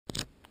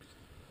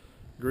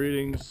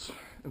Greetings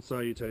and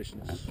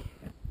salutations.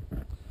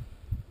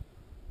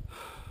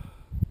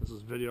 This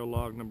is video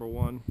log number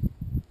 1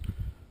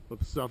 with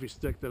the selfie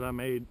stick that I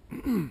made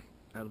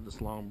out of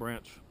this long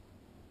branch.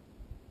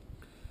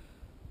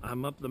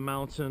 I'm up the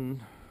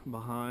mountain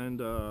behind,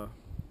 up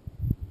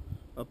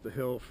the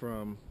hill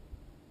from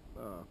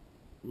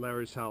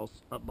Larry's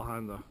house, up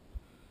behind the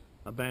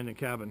abandoned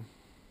cabin,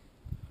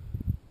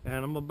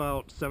 and I'm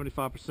about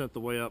 75% the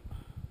way up,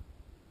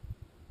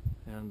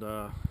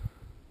 and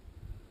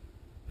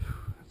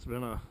it's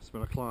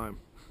been a climb.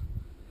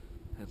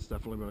 It's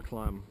definitely been a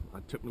climb. I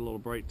took me a little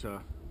break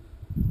to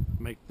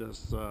make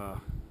this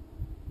little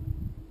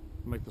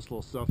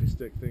selfie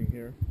stick thing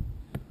here.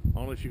 I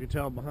don't know if you can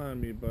tell behind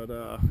me, but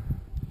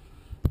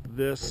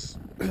this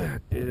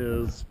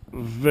is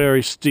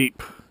very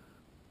steep,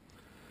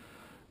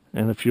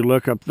 and if you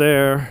look up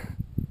there,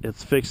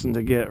 it's fixing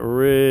to get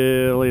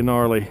really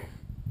gnarly.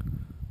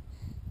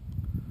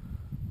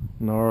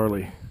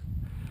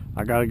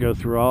 I gotta go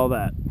through all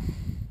that.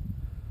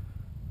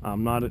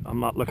 I'm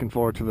not looking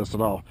forward to this at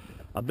all.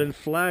 I've been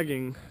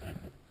flagging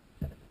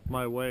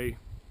my way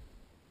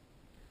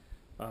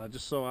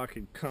just so I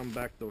could come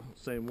back the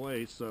same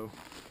way, so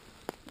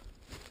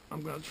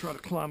I'm gonna try to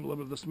climb a little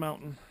bit of this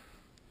mountain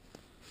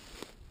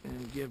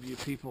and give you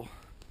people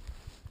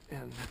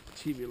in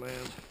TV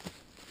land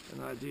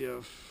an idea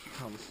of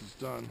how this is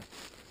done.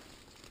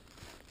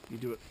 You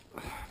do it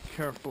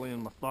carefully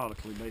and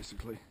methodically,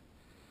 basically.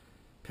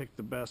 Pick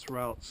the best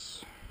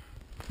routes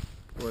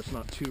where it's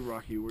not too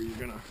rocky, where you're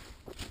gonna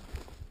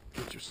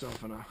get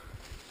yourself in a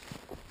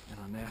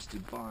nasty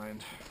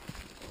bind.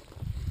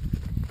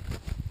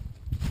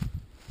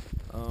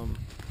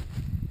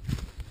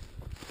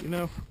 You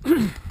know,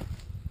 I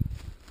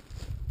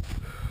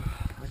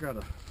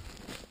gotta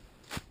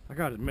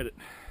admit it,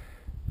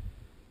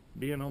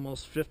 being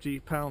almost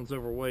 50 pounds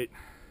overweight,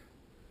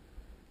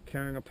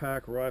 carrying a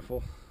pack,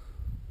 rifle,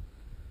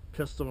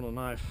 pistol, and a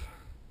knife,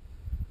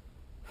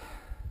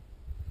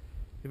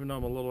 even though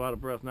I'm a little out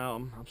of breath now,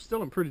 I'm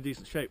still in pretty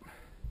decent shape.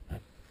 I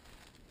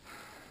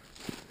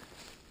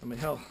mean,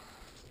 hell,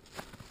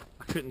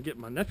 I couldn't get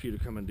my nephew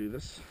to come and do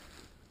this.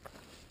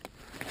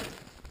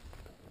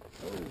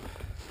 Oh.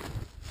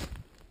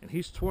 And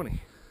he's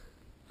 20.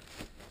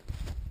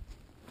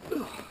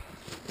 Ugh.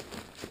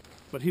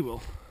 But he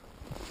will.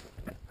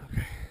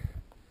 Okay.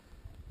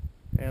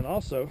 And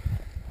also,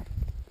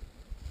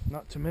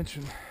 not to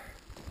mention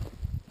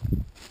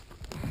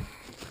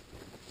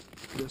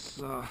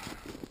this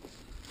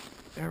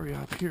area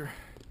up here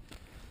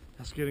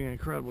that's getting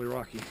incredibly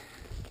rocky.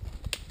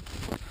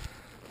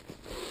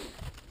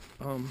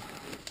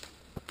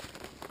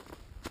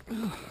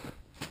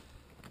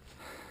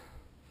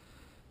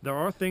 There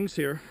are things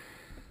here.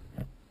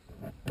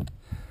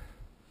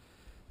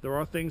 There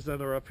are things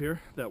that are up here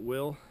that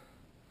will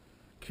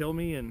kill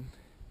me and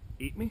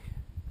eat me.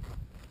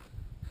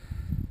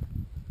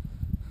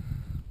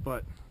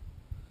 But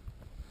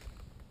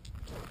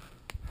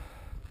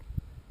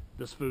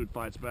this food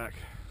fights back.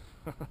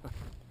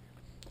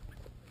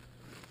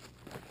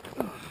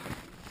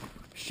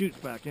 Shoots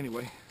back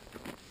anyway.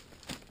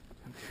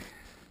 Okay.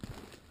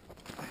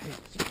 I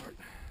hate this part.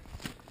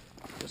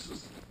 This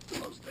is the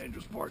most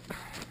dangerous part.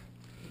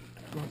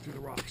 Going through the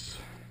rocks.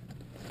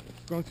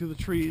 Going through the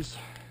trees.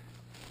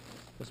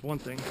 That's one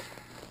thing.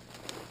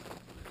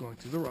 Going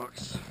through the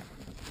rocks.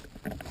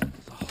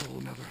 It's a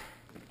whole nother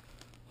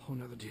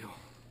deal.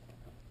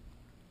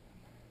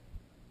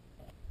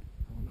 I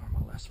don't know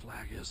where my last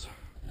flag is.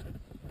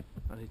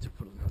 I need to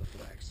put another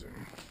flag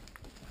soon.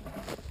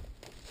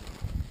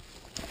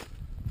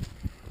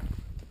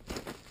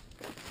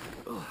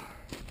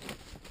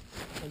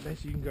 And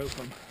basically you can go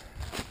from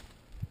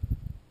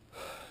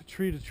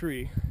tree to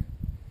tree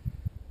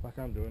like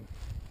I'm doing.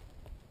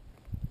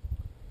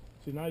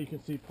 See, now you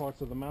can see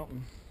parts of the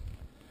mountain,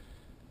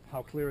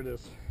 how clear it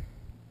is,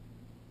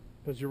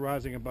 because you're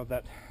rising above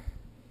that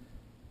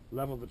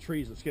level of the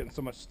trees. It's getting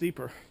so much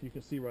steeper, you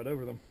can see right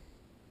over them.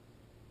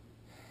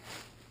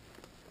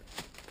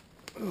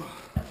 Ugh.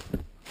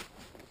 Let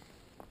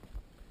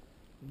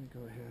me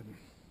go ahead and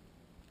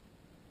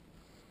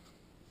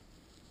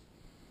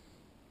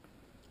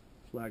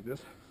flag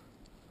this.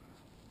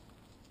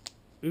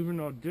 Even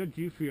though I did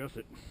GPS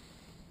it,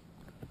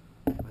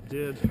 I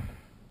did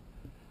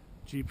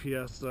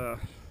GPS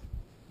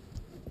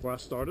where I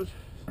started,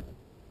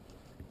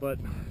 but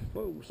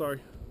whoa, sorry.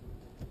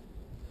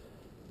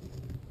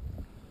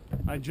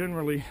 I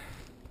generally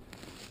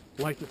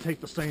like to take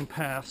the same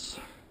paths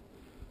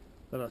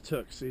that I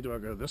took. See, do I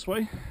go this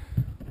way?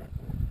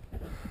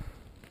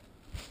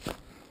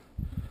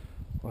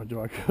 Or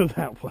do I go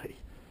that way?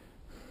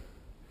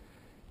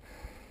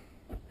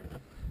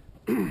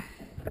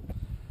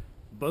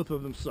 Both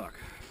of them suck.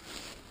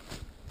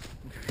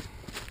 Okay.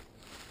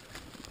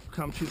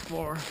 Come too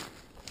far.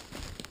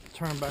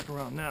 Turn back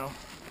around now.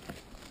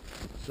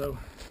 So,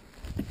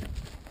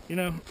 you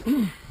know,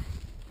 if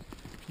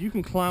you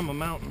can climb a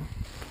mountain,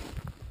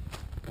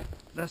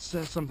 that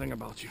says something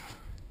about you.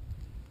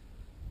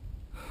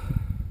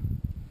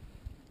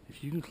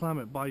 If you can climb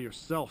it by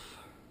yourself,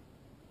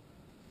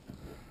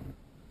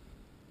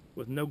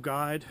 with no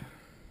guide,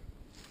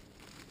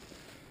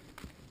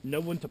 no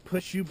one to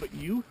push you but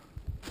you,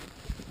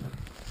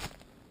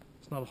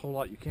 it's not a whole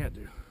lot you can't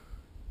do.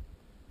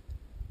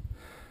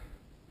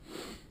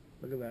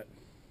 Look at that.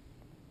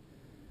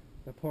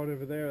 That part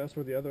over there, that's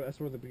where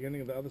the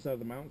beginning of the other side of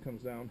the mountain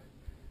comes down.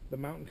 The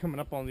mountain coming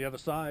up on the other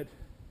side,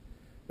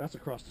 that's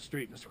across the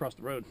street, that's across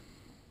the road.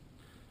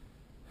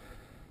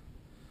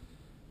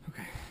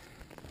 Okay.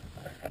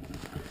 I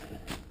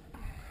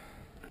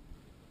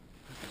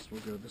guess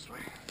we'll go this way.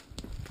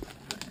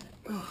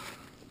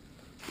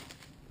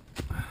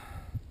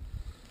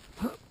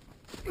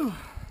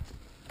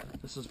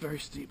 This is very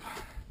steep.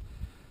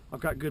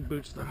 I've got good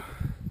boots though.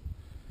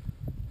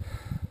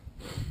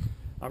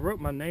 I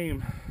wrote my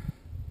name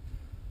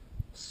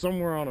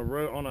somewhere on a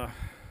road, on a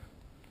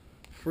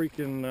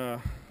freaking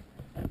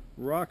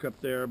rock up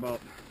there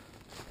about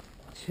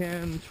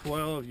 10,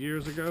 12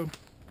 years ago.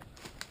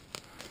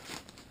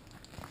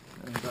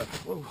 And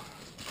whoa.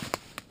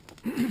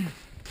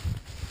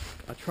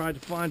 I tried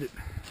to find it,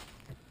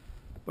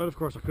 but of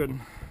course I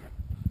couldn't.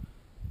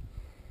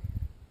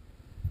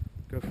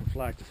 Go from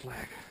flag to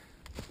flag.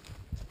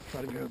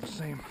 Try to go the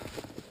same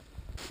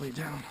way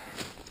down.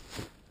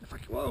 If I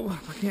can, whoa,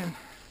 if I can.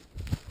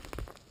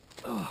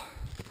 Oh.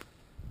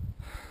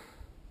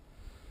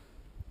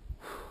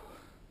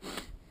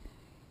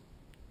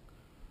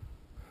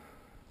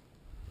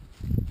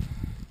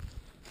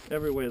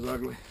 Every way is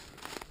ugly.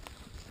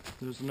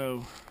 There's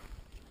no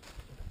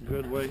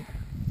good way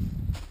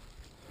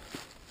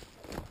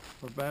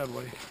or bad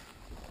way.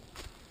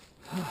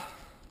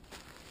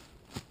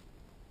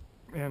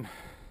 And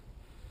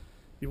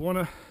you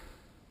wanna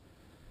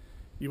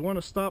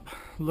stop,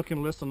 look,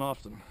 and listen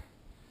often.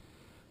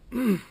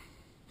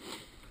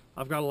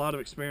 I've got a lot of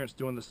experience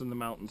doing this in the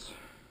mountains.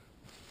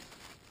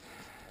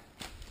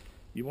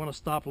 You want to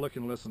stop, look,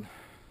 and listen.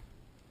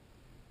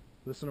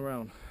 Listen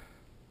around.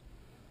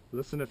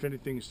 Listen if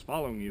anything's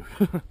following you.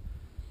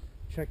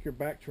 Check your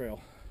back trail.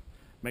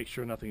 Make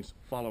sure nothing's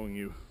following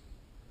you.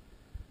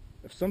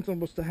 If something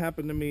was to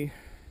happen to me,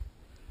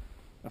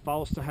 if I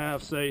was to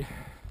have, say,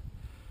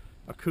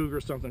 a cougar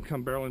or something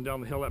come barreling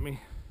down the hill at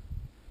me,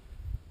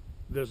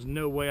 there's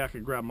no way I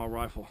could grab my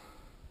rifle.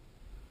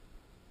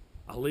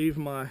 I leave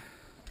my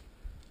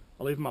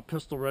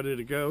pistol ready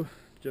to go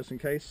just in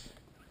case,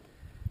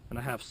 and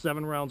I have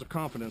 7 rounds of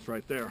confidence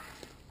right there.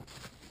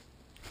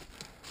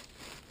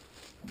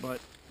 But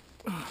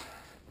and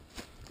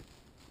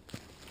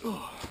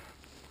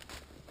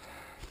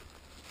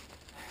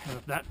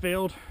if that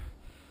failed,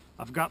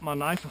 I've got my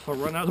knife if I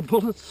run out of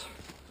bullets.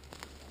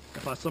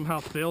 If I somehow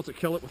fail to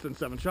kill it within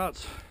 7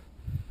 shots,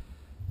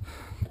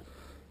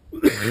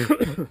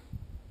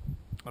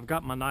 I've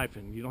got my knife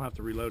and you don't have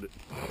to reload it.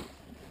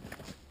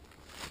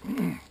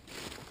 Okay.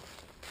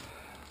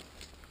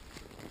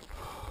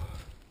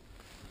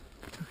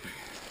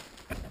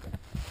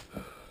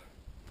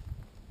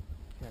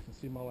 I can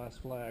see my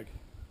last flag.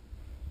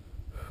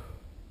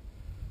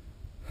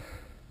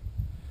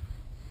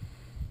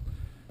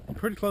 I'm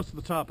pretty close to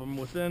the top. I'm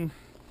within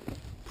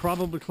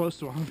probably close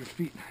to 100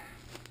 feet.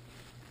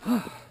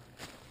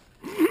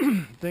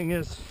 Thing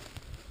is,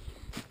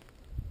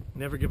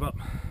 never give up.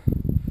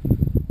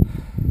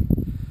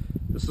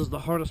 This is the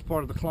hardest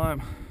part of the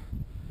climb.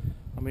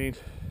 I mean,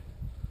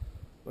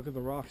 look at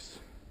the rocks.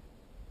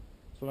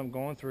 That's what I'm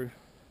going through.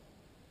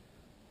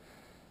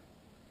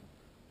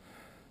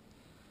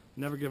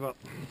 Never give up.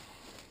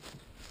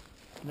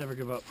 Never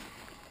give up.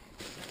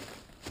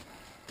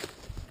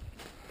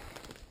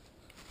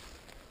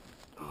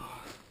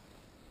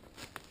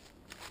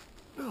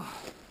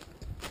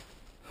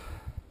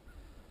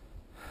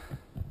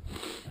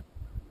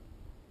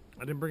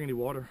 I didn't bring any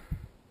water.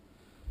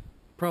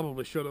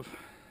 Probably should have.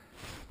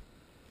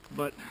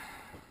 But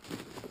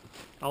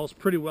I was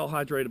pretty well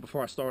hydrated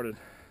before I started.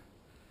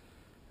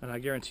 And I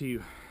guarantee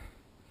you,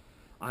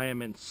 I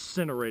am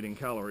incinerating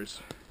calories.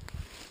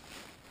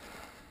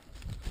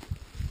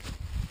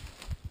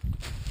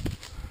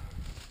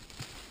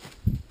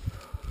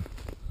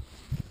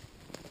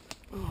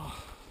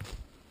 Oh.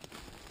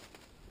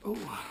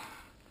 Oh.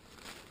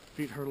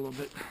 Feet hurt a little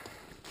bit.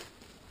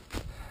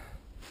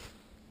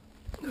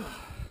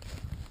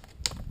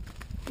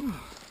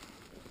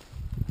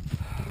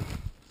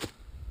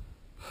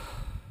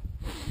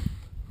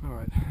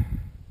 Alright,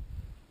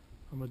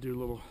 I'm going to do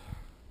little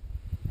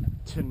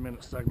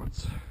 10-minute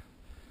segments.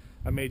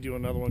 I may do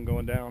another one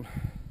going down.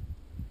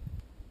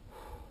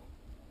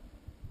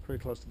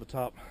 Pretty close to the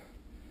top.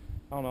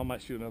 I don't know, I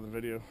might shoot another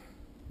video.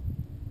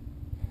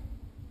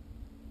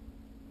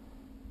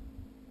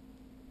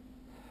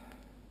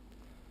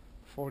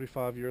 I'm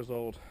 45 years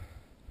old,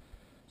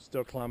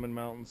 still climbing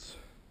mountains,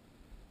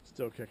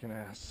 still kicking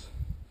ass.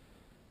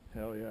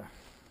 Hell yeah.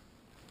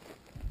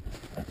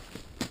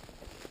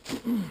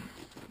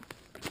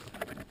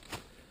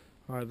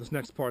 Alright, this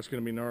next part's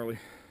going to be gnarly,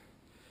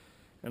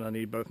 and I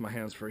need both my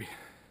hands free.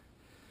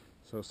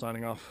 So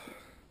signing off.